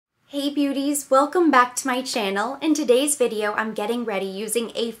Hey beauties, welcome back to my channel. In today's video, I'm getting ready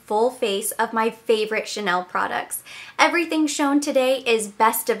using a full face of my favorite Chanel products. Everything shown today is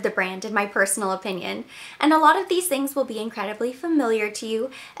best of the brand in my personal opinion, and a lot of these things will be incredibly familiar to you,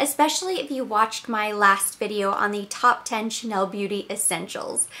 especially if you watched my last video on the top 10 Chanel beauty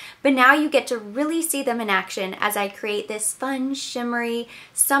essentials. But now you get to really see them in action as I create this fun, shimmery,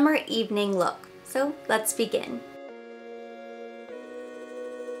 summer evening look. So let's begin.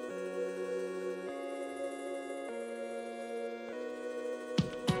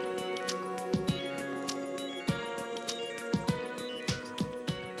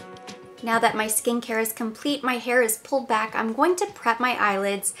 Now that my skincare is complete, my hair is pulled back, I'm going to prep my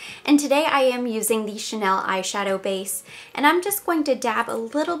eyelids, and today I am using the Chanel eyeshadow base, and I'm just going to dab a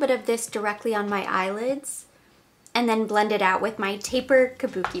little bit of this directly on my eyelids and then blend it out with my taper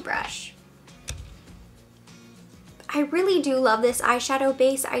kabuki brush. I really do love this eyeshadow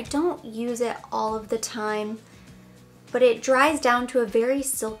base. I don't use it all of the time, but it dries down to a very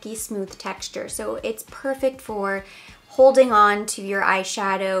silky smooth texture, so it's perfect for holding on to your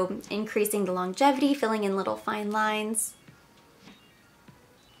eyeshadow, increasing the longevity, filling in little fine lines.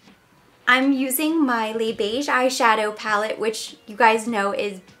 I'm using my Les Beige eyeshadow palette, which you guys know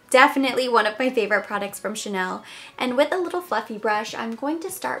is definitely one of my favorite products from Chanel. And with a little fluffy brush, I'm going to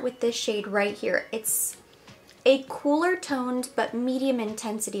start with this shade right here. It's a cooler toned but medium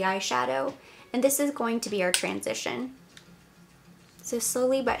intensity eyeshadow, and this is going to be our transition. So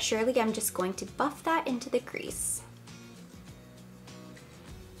slowly but surely, I'm just going to buff that into the crease.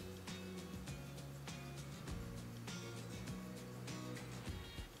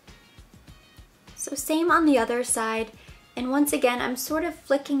 So same on the other side, and once again I'm sort of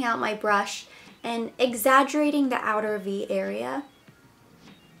flicking out my brush and exaggerating the outer V area.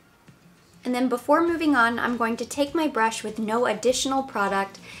 And then before moving on, I'm going to take my brush with no additional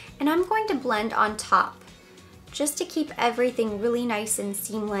product and I'm going to blend on top, just to keep everything really nice and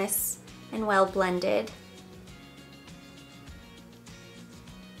seamless and well blended.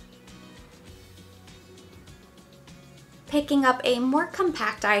 Picking up a more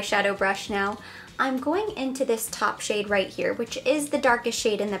compact eyeshadow brush now, I'm going into this top shade right here, which is the darkest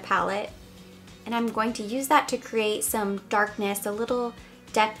shade in the palette. And I'm going to use that to create some darkness, a little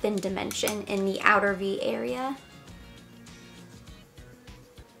depth and dimension in the outer V area.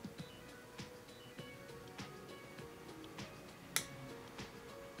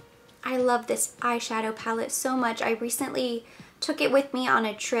 I love this eyeshadow palette so much. I recently took it with me on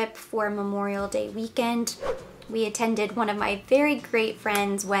a trip for Memorial Day weekend. We attended one of my very great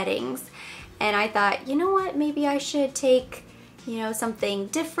friends' weddings, and I thought, you know what, maybe I should take, something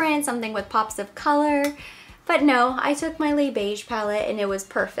different, something with pops of color. But no, I took my Les Beige palette and it was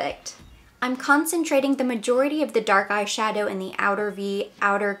perfect. I'm concentrating the majority of the dark eyeshadow in the outer V,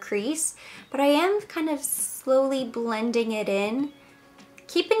 outer crease, but I am kind of slowly blending it in,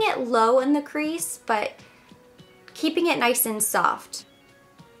 keeping it low in the crease, but keeping it nice and soft.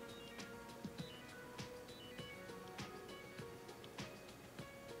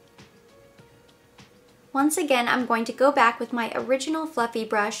 Once again, I'm going to go back with my original fluffy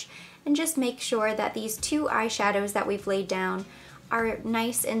brush and just make sure that these two eyeshadows that we've laid down are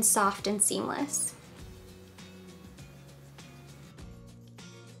nice and soft and seamless.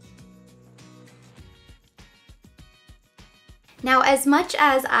 Now, as much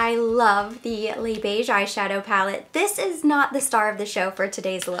as I love the Les Beige eyeshadow palette, this is not the star of the show for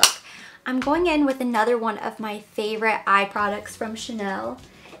today's look. I'm going in with another one of my favorite eye products from Chanel,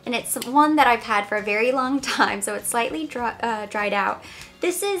 and it's one that I've had for a very long time, so it's slightly dried out.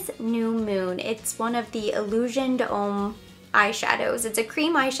 This is New Moon. It's one of the Illusion d'Homme eyeshadows. It's a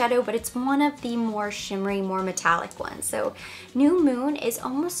cream eyeshadow, but it's one of the more shimmery, more metallic ones. So New Moon is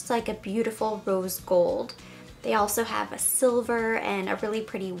almost like a beautiful rose gold. They also have a silver and a really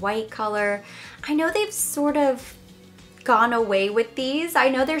pretty white color. I know they've sort of gone away with these. I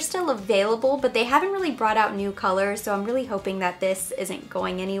know they're still available, but they haven't really brought out new colors, so I'm really hoping that this isn't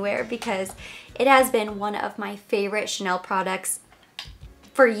going anywhere because it has been one of my favorite Chanel products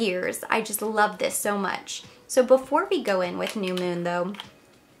for years. I just love this so much. So before we go in with New Moon though,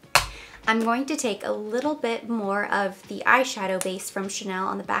 I'm going to take a little bit more of the eyeshadow base from Chanel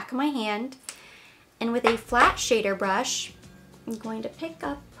on the back of my hand, and with a flat shader brush, I'm going to pick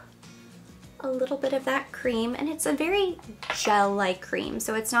up a little bit of that cream, and it's a very gel-like cream,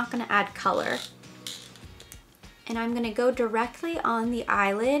 so it's not going to add color. And I'm going to go directly on the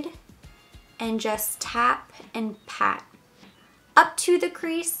eyelid and just tap and pat up to the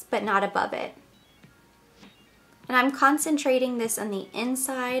crease, but not above it. And I'm concentrating this on the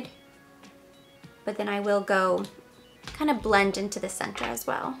inside, but then I will go kind of blend into the center as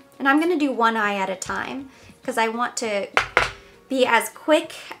well. And I'm gonna do one eye at a time because I want to be as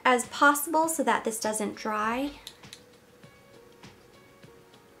quick as possible so that this doesn't dry.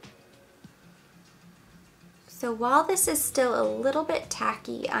 So while this is still a little bit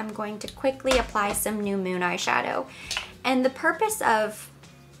tacky, I'm going to quickly apply some New Moon eyeshadow. And the purpose of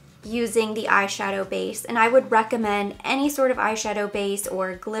using the eyeshadow base, and I would recommend any sort of eyeshadow base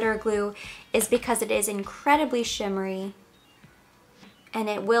or glitter glue, is because it is incredibly shimmery and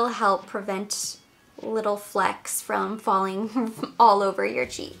it will help prevent little flecks from falling all over your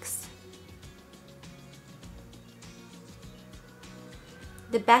cheeks.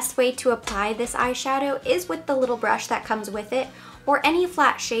 The best way to apply this eyeshadow is with the little brush that comes with it, or any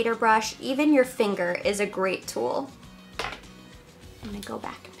flat shader brush. Even your finger is a great tool. I'm gonna go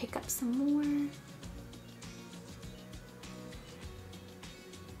back and pick up some more.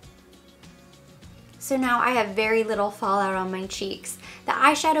 So now I have very little fallout on my cheeks. The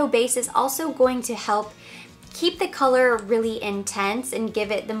eyeshadow base is also going to help keep the color really intense and give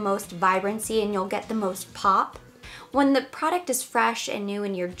it the most vibrancy, and you'll get the most pop. When the product is fresh and new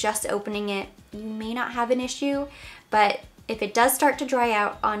and you're just opening it, you may not have an issue, but if it does start to dry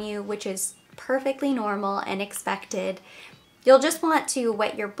out on you, which is perfectly normal and expected, you'll just want to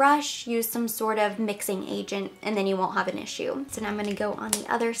wet your brush, use some sort of mixing agent, and then you won't have an issue. So now I'm gonna go on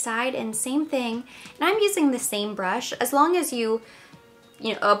the other side and same thing, and I'm using the same brush. As long as you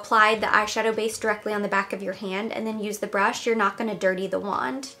apply the eyeshadow base directly on the back of your hand and then use the brush, you're not gonna dirty the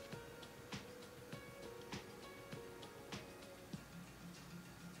wand.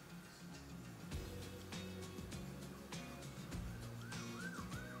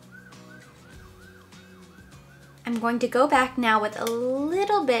 I'm going to go back now with a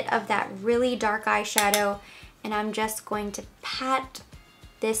little bit of that really dark eyeshadow, and I'm just going to pat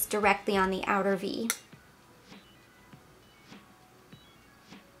this directly on the outer V.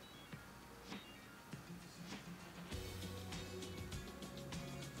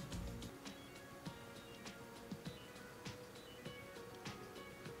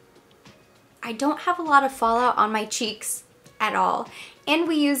 I don't have a lot of fallout on my cheeks at all, and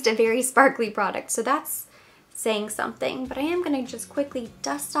we used a very sparkly product, so that's saying something, but I am gonna just quickly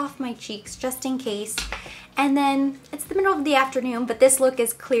dust off my cheeks just in case. And then it's the middle of the afternoon, but this look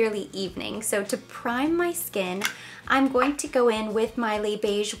is clearly evening. So to prime my skin, I'm going to go in with my Les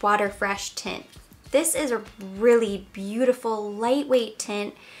Beige Water Fresh tint. This is a really beautiful, lightweight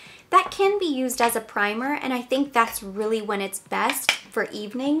tint that can be used as a primer, and I think that's really when it's best for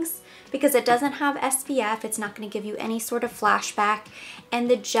evenings because it doesn't have SPF, it's not gonna give you any sort of flashback, and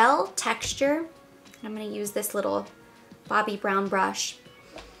the gel texture, I'm gonna use this little Bobbi Brown brush.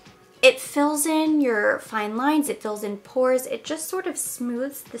 It fills in your fine lines, it fills in pores, it just sort of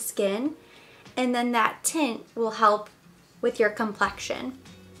smooths the skin, and then that tint will help with your complexion.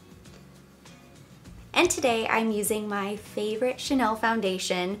 And today I'm using my favorite Chanel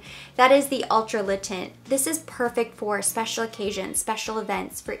foundation, that is the Ultra Le Tint. This is perfect for special occasions, special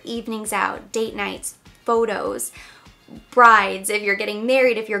events, for evenings out, date nights, photos, brides, if you're getting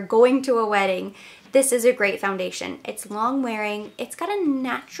married, if you're going to a wedding. This is a great foundation. It's long wearing, it's got a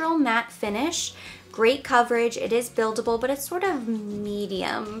natural matte finish, great coverage, it is buildable, but it's sort of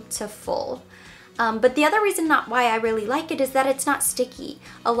medium to full. But the other reason why I really like it is that it's not sticky.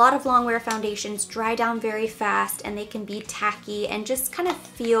 A lot of long wear foundations dry down very fast and they can be tacky and just kind of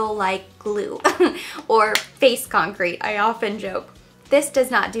feel like glue or face concrete, I often joke. This does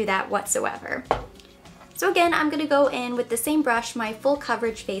not do that whatsoever. So again, I'm gonna go in with the same brush, my full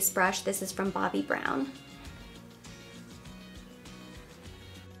coverage face brush. This is from Bobbi Brown.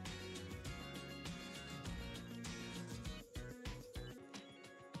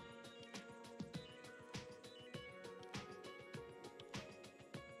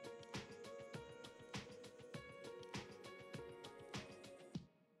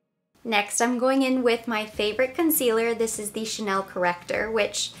 Next, I'm going in with my favorite concealer. This is the Chanel Corrector,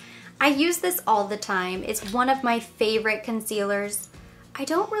 which I use this all the time. It's one of my favorite concealers. I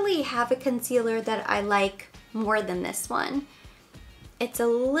don't really have a concealer that I like more than this one. It's a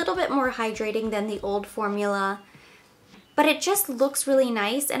little bit more hydrating than the old formula, but it just looks really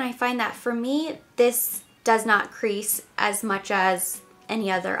nice, and I find that for me, this does not crease as much as any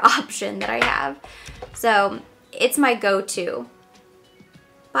other option that I have. So it's my go-to.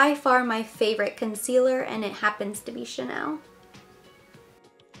 By far my favorite concealer, and it happens to be Chanel.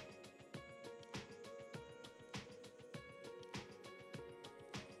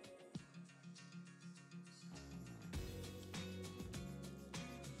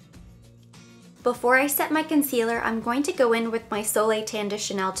 Before I set my concealer, I'm going to go in with my Soleil Tan de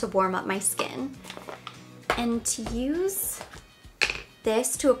Chanel to warm up my skin. And to use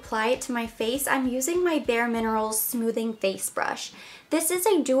this to apply it to my face, I'm using my Bare Minerals Smoothing Face Brush. This is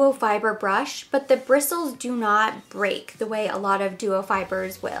a duo fiber brush, but the bristles do not break the way a lot of duo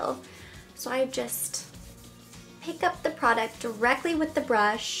fibers will. So I just pick up the product directly with the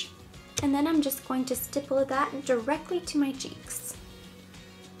brush, and then I'm just going to stipple that directly to my cheeks.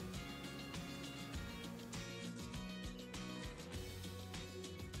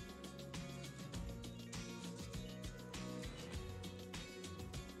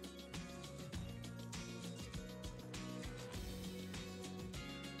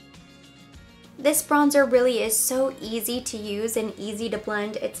 This bronzer really is so easy to use and easy to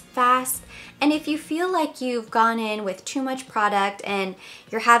blend. It's fast, and if you feel like you've gone in with too much product and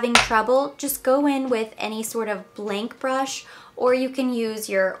you're having trouble, just go in with any sort of blank brush, or you can use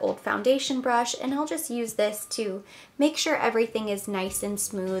your old foundation brush, and I'll just use this to make sure everything is nice and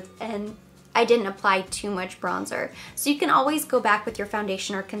smooth and I didn't apply too much bronzer. So you can always go back with your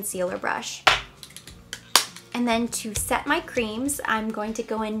foundation or concealer brush. And then to set my creams, I'm going to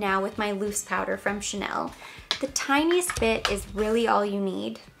go in now with my loose powder from Chanel. The tiniest bit is really all you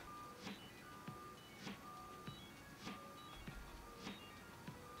need.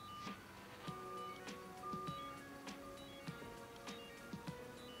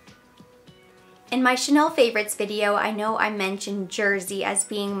 In my Chanel favorites video, I know I mentioned Jersey as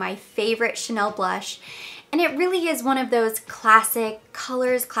being my favorite Chanel blush, and it really is one of those classic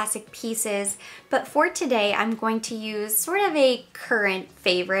colors, classic pieces. But for today, I'm going to use sort of a current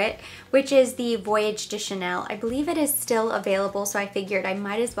favorite, which is the Voyage de Chanel. I believe it is still available, so I figured I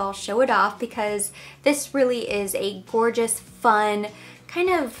might as well show it off because this really is a gorgeous, fun, kind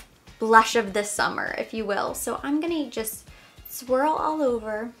of blush of the summer, if you will. So I'm gonna just swirl all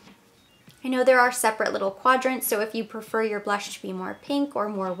over. I know there are separate little quadrants, so if you prefer your blush to be more pink or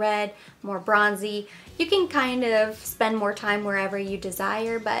more red, more bronzy, you can kind of spend more time wherever you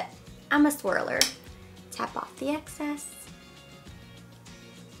desire, but I'm a swirler. Tap off the excess.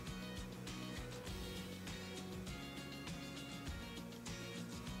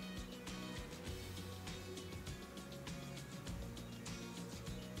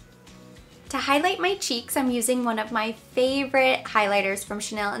 To highlight my cheeks, I'm using one of my favorite highlighters from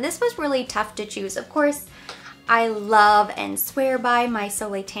Chanel, and this was really tough to choose. Of course, I love and swear by my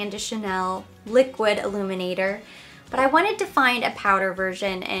Soleil Tan de Chanel liquid illuminator, but I wanted to find a powder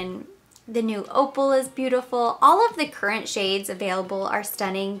version, and the new Opal is beautiful. All of the current shades available are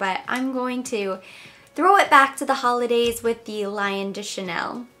stunning, but I'm going to throw it back to the holidays with the Lion de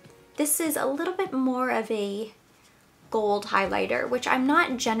Chanel. This is a little bit more of a gold highlighter, which I'm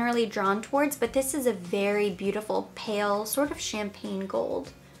not generally drawn towards, but this is a very beautiful pale sort of champagne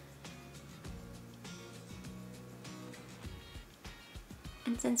gold.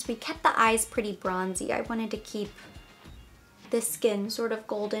 And since we kept the eyes pretty bronzy, I wanted to keep the skin sort of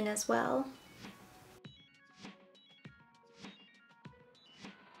golden as well.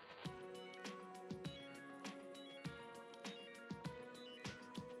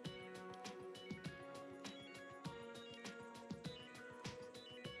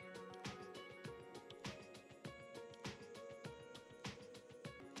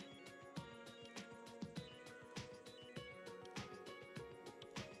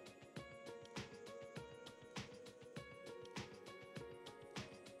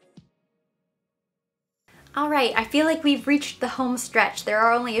 All right, I feel like we've reached the home stretch. There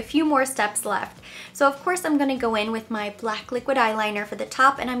are only a few more steps left. So of course I'm gonna go in with my black liquid eyeliner for the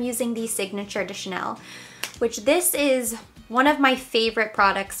top, and I'm using the Signature de Chanel, which this is one of my favorite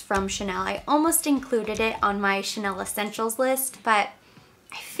products from Chanel. I almost included it on my Chanel Essentials list, but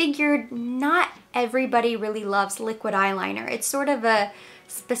I figured not everybody really loves liquid eyeliner. It's sort of a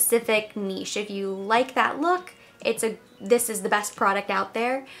specific niche. If you like that look, this is the best product out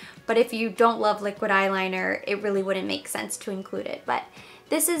there. But if you don't love liquid eyeliner, it really wouldn't make sense to include it. But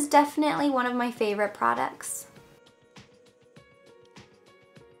this is definitely one of my favorite products.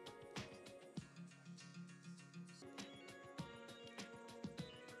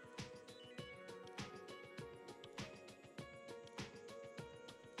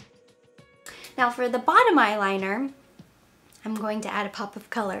 Now for the bottom eyeliner, I'm going to add a pop of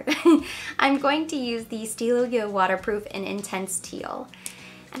color. I'm going to use the Stilo Yo Waterproof in Intense Teal.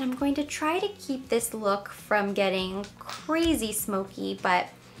 And I'm going to try to keep this look from getting crazy smoky, but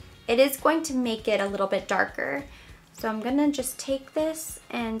it is going to make it a little bit darker. So I'm gonna just take this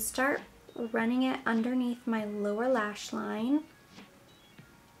and start running it underneath my lower lash line.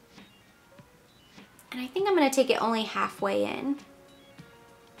 And I think I'm gonna take it only halfway in.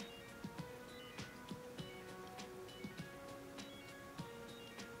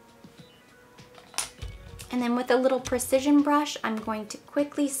 And And then with a little precision brush, I'm going to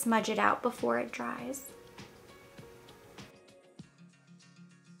quickly smudge it out before it dries.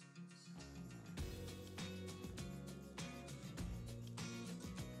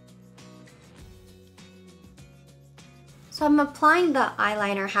 So I'm applying the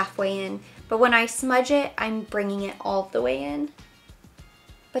eyeliner halfway in, but when I smudge it, I'm bringing it all the way in.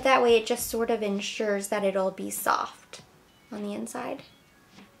 But that way it just sort of ensures that it'll be soft on the inside.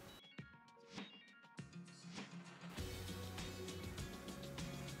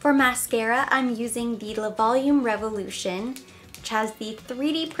 For mascara, I'm using the La Volume Revolution, which has the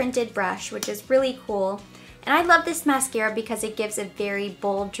 3D printed brush, which is really cool. And I love this mascara because it gives a very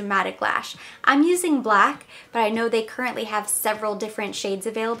bold, dramatic lash. I'm using black, but I know they currently have several different shades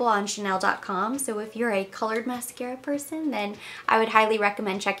available on Chanel.com. So if you're a colored mascara person, then I would highly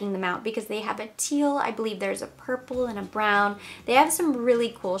recommend checking them out because they have a teal, I believe there's a purple and a brown. They have some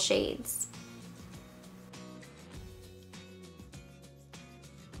really cool shades.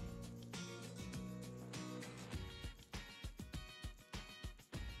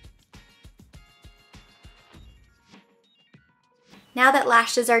 Now that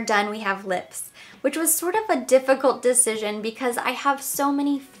lashes are done, we have lips, which was sort of a difficult decision because I have so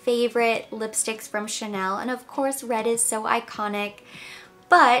many favorite lipsticks from Chanel, and of course red is so iconic.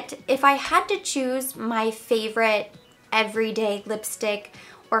 But if I had to choose my favorite everyday lipstick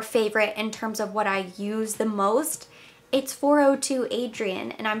or favorite in terms of what I use the most, it's 402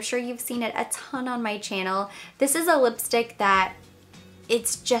 Adrian, and I'm sure you've seen it a ton on my channel. This is a lipstick that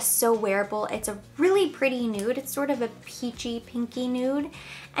it's just so wearable. It's a really pretty nude. It's sort of a peachy, pinky nude.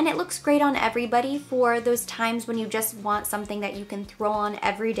 And it looks great on everybody for those times when you just want something that you can throw on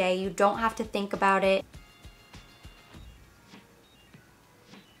every day. You don't have to think about it.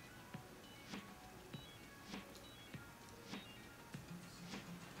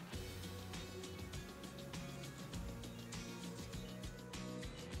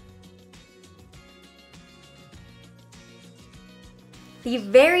 The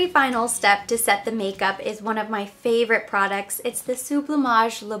very final step to set the makeup is one of my favorite products. It's the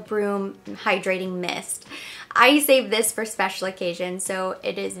Sublimage Le Brume Hydrating Mist. I save this for special occasions, so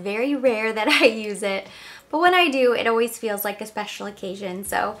it is very rare that I use it. But when I do, it always feels like a special occasion,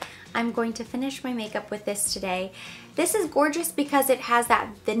 so I'm going to finish my makeup with this today. This is gorgeous because it has that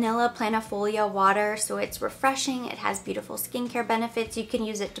vanilla planifolia water, so it's refreshing. It has beautiful skincare benefits. You can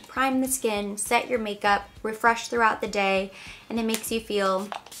use it to prime the skin, set your makeup, refresh throughout the day, and it makes you feel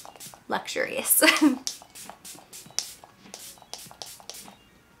luxurious.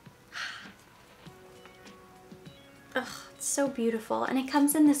 Ugh, it's so beautiful, and it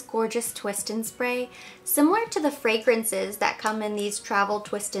comes in this gorgeous twist and spray, similar to the fragrances that come in these travel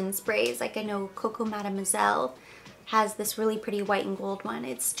twist and sprays. Like I know Coco Mademoiselle has this really pretty white and gold one.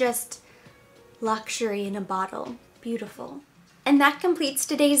 It's just luxury in a bottle. Beautiful. And that completes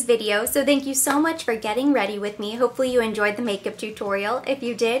today's video, so thank you so much for getting ready with me. Hopefully you enjoyed the makeup tutorial. If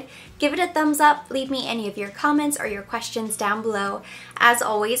you did, give it a thumbs up, leave me any of your comments or your questions down below. As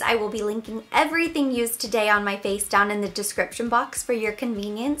always, I will be linking everything used today on my face down in the description box for your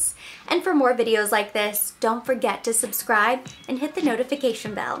convenience. And for more videos like this, don't forget to subscribe and hit the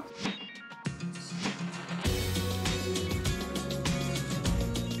notification bell.